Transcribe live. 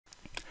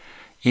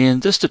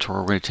In this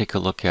tutorial, we're going to take a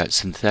look at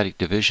synthetic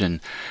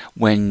division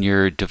when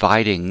you're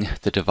dividing,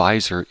 the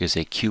divisor is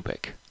a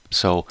cubic.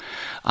 So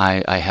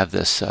I have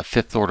this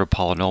fifth order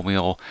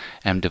polynomial,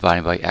 and I'm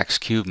dividing by x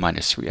cubed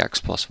minus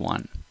 3x plus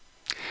 1.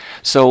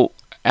 So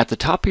at the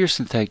top of your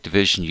synthetic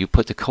division, you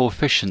put the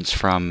coefficients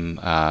from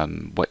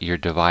what you're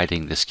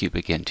dividing this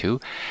cubic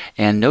into.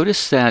 And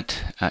notice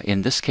that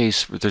in this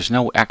case, there's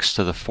no x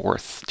to the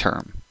fourth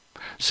term.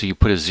 So you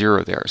put a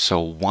 0 there.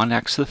 So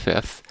 1x to the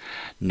fifth,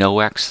 no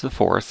x to the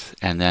fourth,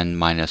 and then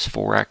minus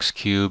 4x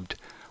cubed,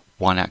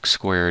 1x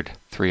squared,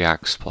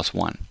 3x plus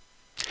 1.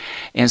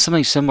 And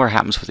something similar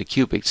happens with a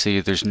cubic. See,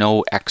 there's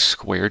no x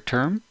squared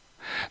term.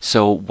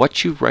 So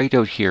what you write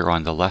out here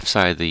on the left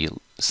side of the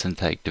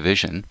synthetic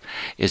division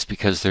is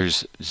because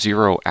there's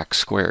 0x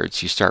squared.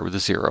 So you start with a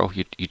 0.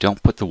 You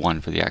don't put the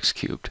 1 for the x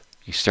cubed.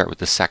 You start with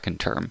the second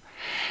term.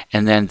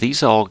 And then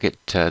these all get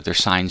their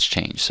signs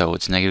changed. So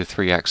it's negative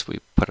 3x. We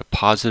put a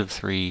positive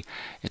 3.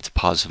 It's a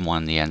positive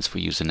 1 in the end, so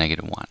we use a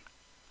negative 1.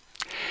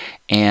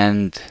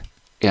 And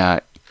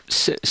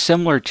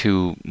similar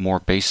to more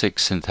basic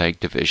synthetic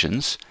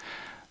divisions,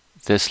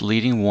 this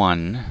leading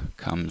 1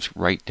 comes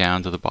right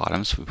down to the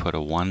bottom, so we put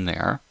a 1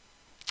 there.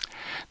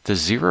 The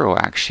 0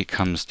 actually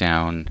comes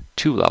down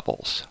 2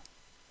 levels.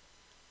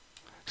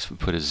 So we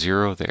put a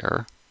 0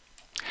 there.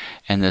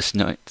 And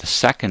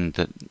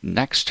the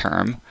next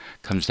term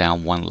comes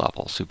down 1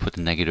 level, so we put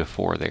the negative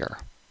 4 there.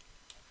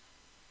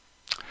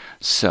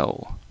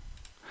 So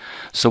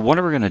what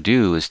we're going to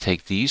do is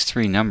take these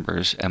three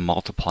numbers and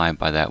multiply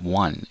by that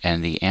 1,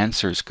 and the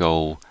answers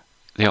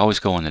they always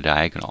go in the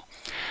diagonal.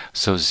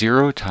 So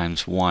 0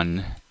 times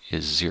 1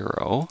 is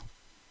 0,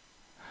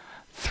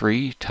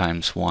 3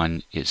 times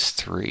 1 is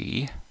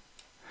 3,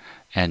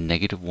 and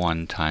negative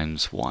 1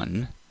 times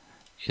 1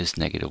 is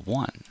negative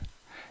 1.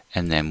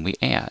 And then we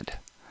add.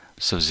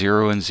 So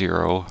 0 and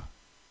 0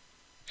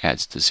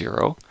 adds to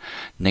 0.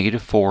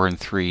 Negative 4 and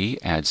 3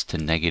 adds to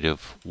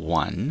negative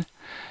 1.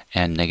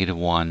 And negative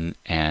 1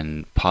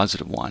 and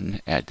positive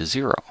 1 add to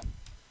 0.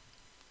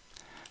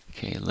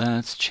 Okay,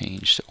 let's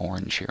change to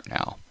orange here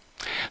now.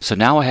 So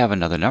now I have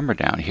another number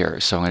down here.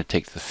 So I'm going to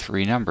take the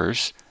three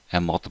numbers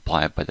and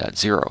multiply it by that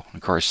 0. Of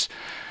course,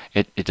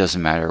 it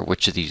doesn't matter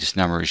which of these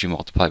numbers you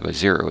multiply by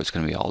 0, it's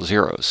going to be all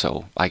zeros.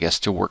 So I guess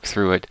to work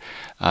through it,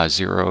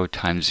 0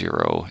 times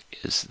 0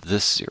 is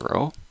this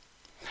 0.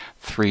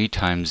 3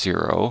 times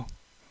 0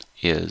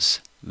 is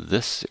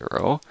this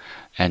 0.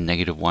 And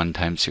negative 1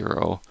 times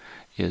 0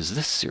 is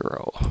this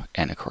 0.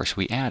 And of course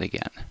we add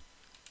again.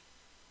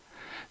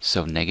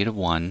 So negative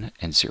 1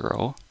 and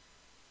 0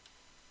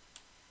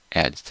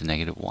 adds to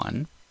negative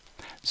 1.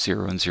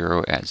 0 and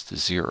 0 adds to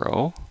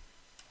 0.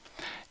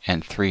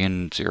 And 3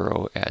 and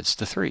 0 adds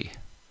to 3.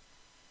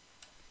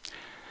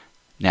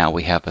 Now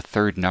we have a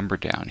third number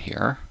down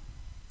here.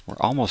 We're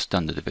almost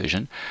done the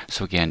division.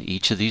 So again,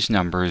 each of these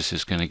numbers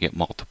is going to get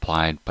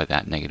multiplied by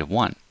that negative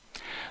 1.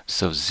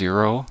 So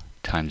 0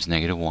 times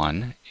negative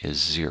 1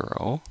 is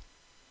 0.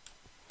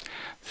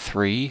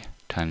 3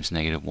 times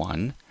negative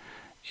 1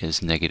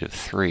 is negative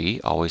 3,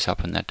 always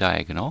up in that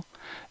diagonal.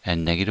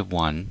 And negative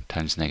 1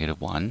 times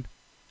negative 1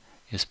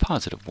 is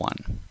positive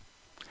 1.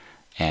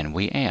 And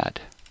we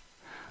add.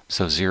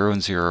 So 0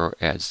 and 0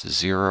 adds to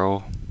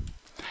 0.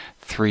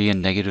 3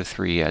 and negative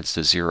 3 adds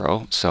to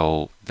 0.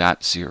 So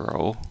that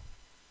 0,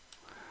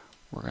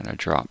 we're going to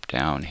drop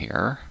down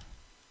here.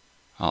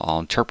 I'll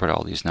interpret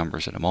all these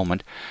numbers in a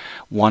moment.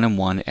 1 and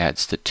 1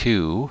 adds to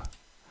 2.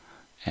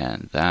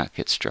 And that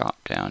gets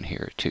dropped down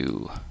here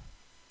too.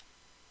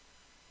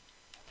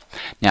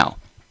 Now,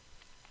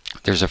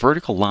 there's a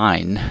vertical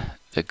line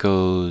that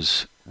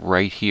goes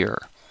right here.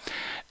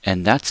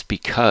 And that's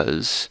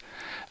because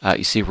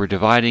you see, we're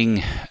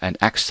dividing an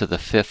x to the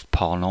fifth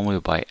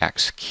polynomial by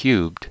x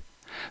cubed.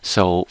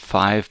 So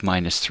 5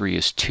 minus 3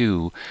 is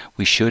 2.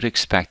 We should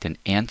expect an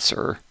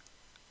answer,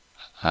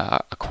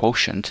 a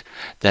quotient,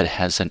 that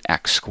has an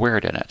x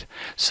squared in it.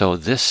 So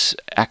this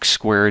x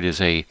squared is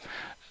a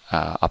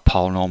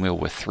polynomial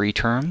with 3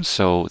 terms.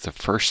 So the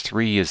first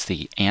 3 is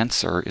the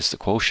answer, is the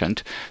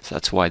quotient. So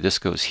that's why this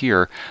goes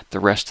here. The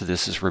rest of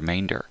this is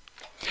remainder.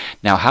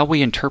 Now how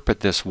we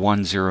interpret this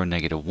 1, 0,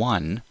 negative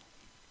 1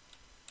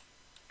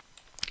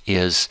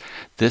 is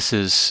this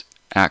is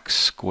x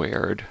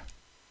squared.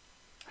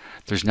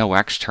 There's no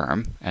x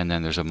term, and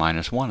then there's a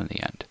minus 1 in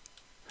the end.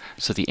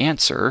 So the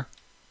answer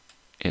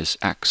is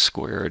x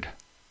squared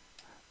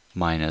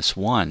minus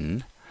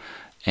 1,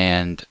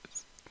 and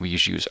we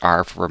usually use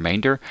r for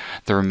remainder.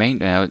 The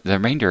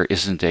remainder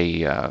isn't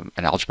an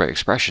algebraic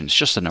expression, it's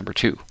just a number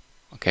 2.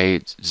 Okay,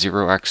 it's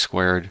 0x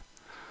squared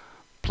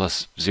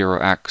plus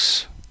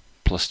 0x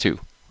plus 2.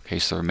 Okay,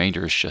 so the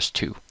remainder is just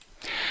 2.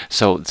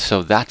 So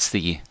that's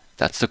the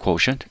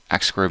quotient,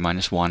 x squared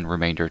minus 1,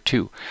 remainder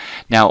 2.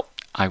 Now,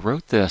 I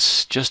wrote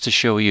this just to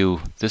show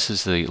you this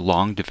is the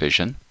long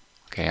division.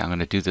 Okay, I'm going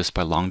to do this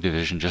by long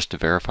division just to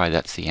verify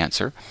that's the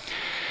answer.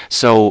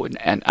 So,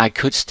 and I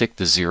could stick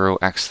the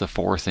 0x to the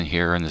fourth in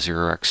here and the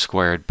 0x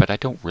squared, but I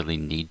don't really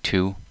need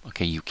to.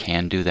 Okay, you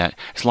can do that.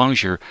 As long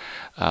as you're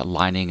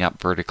lining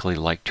up vertically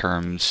like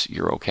terms,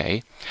 you're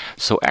okay.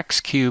 So x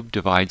cubed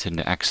divides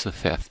into x to the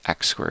fifth,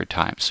 x squared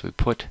times. So we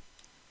put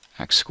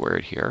x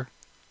squared here.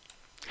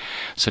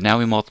 So now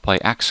we multiply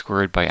x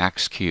squared by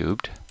x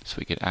cubed. So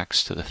we get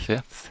x to the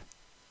fifth.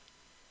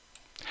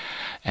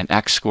 And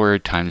x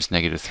squared times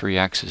negative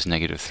 3x is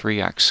negative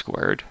 3x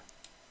squared.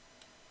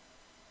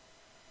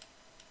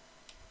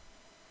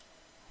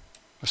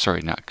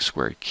 Sorry, not x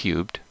squared,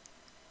 cubed.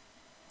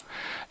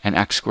 And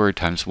x squared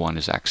times 1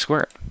 is x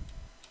squared.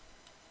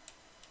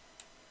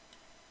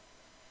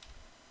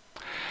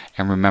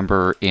 And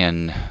remember,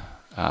 in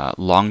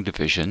long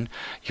division,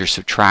 you're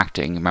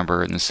subtracting.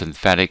 Remember, in the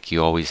synthetic,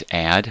 you always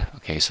add.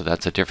 Okay, so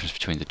that's the difference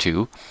between the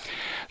two.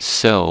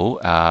 So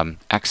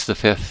x to the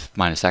fifth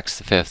minus x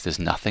to the fifth is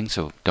nothing,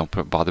 so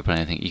don't bother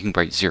putting anything. You can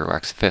write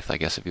 0x to the fifth, I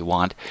guess, if you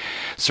want.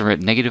 So we're at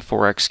negative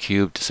 4x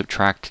cubed to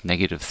subtract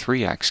negative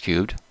 3x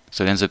cubed.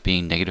 So it ends up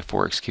being negative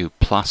 4x cubed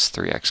plus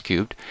 3x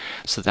cubed.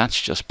 So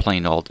that's just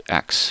plain old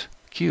x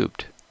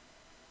cubed.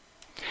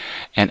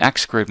 And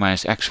x squared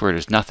minus x squared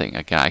is nothing.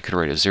 Again, I could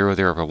write a 0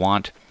 there if I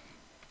want.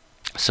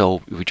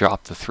 So we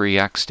drop the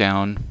 3x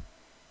down.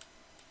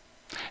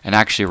 And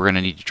actually, we're going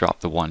to need to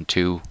drop the 1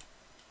 too.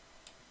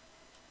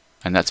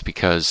 And that's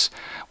because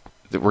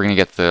we're going to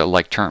get the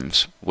like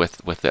terms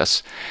with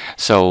this.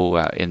 So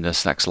in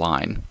this next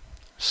line.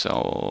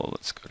 So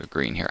let's go to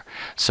green here.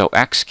 So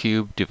x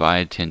cubed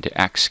divided into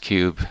x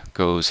cubed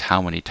goes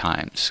how many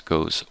times?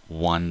 Goes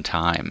 1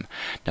 time.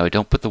 Now I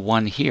don't put the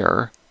 1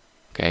 here,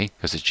 okay,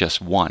 because it's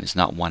just 1. It's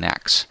not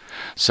 1x.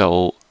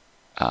 So,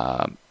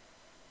 oh,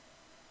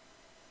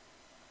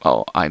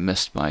 I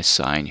missed my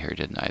sign here,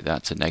 didn't I?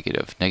 That's a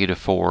negative. Negative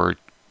 4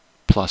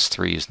 plus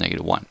 3 is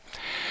negative 1.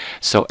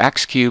 So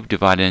x cubed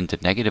divided into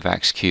negative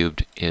x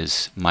cubed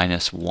is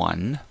minus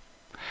 1.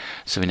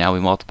 So now we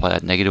multiply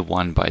that negative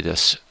 1 by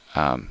this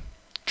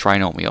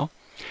trinomial.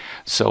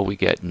 So we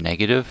get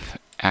negative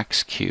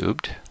x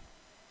cubed.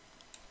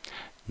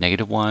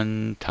 Negative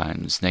 1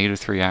 times negative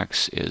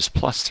 3x is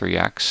plus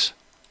 3x.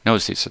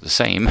 Notice these are the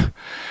same.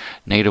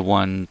 Negative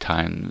 1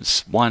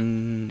 times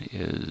 1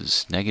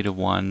 is negative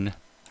 1.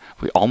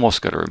 We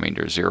almost got a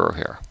remainder of 0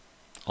 here.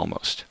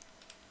 Almost.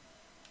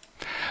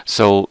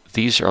 So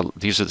these are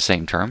the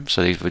same terms,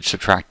 so they would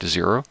subtract to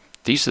 0.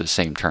 These are the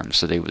same terms,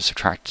 so they would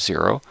subtract to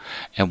 0.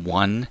 And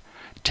 1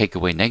 take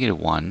away negative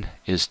 1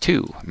 is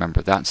 2.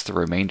 Remember, that's the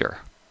remainder.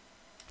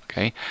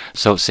 Okay,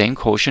 so same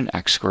quotient,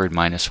 x squared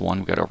minus 1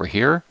 we got over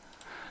here,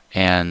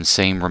 and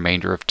same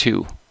remainder of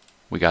 2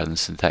 we got in the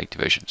synthetic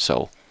division.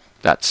 So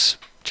that's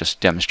just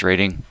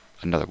demonstrating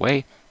another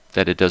way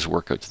that it does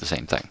work out to the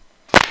same thing.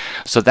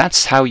 So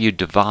that's how you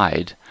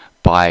divide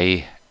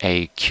by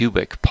a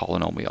cubic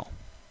polynomial.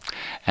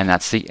 And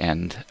that's the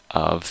end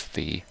of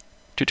the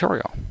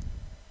tutorial.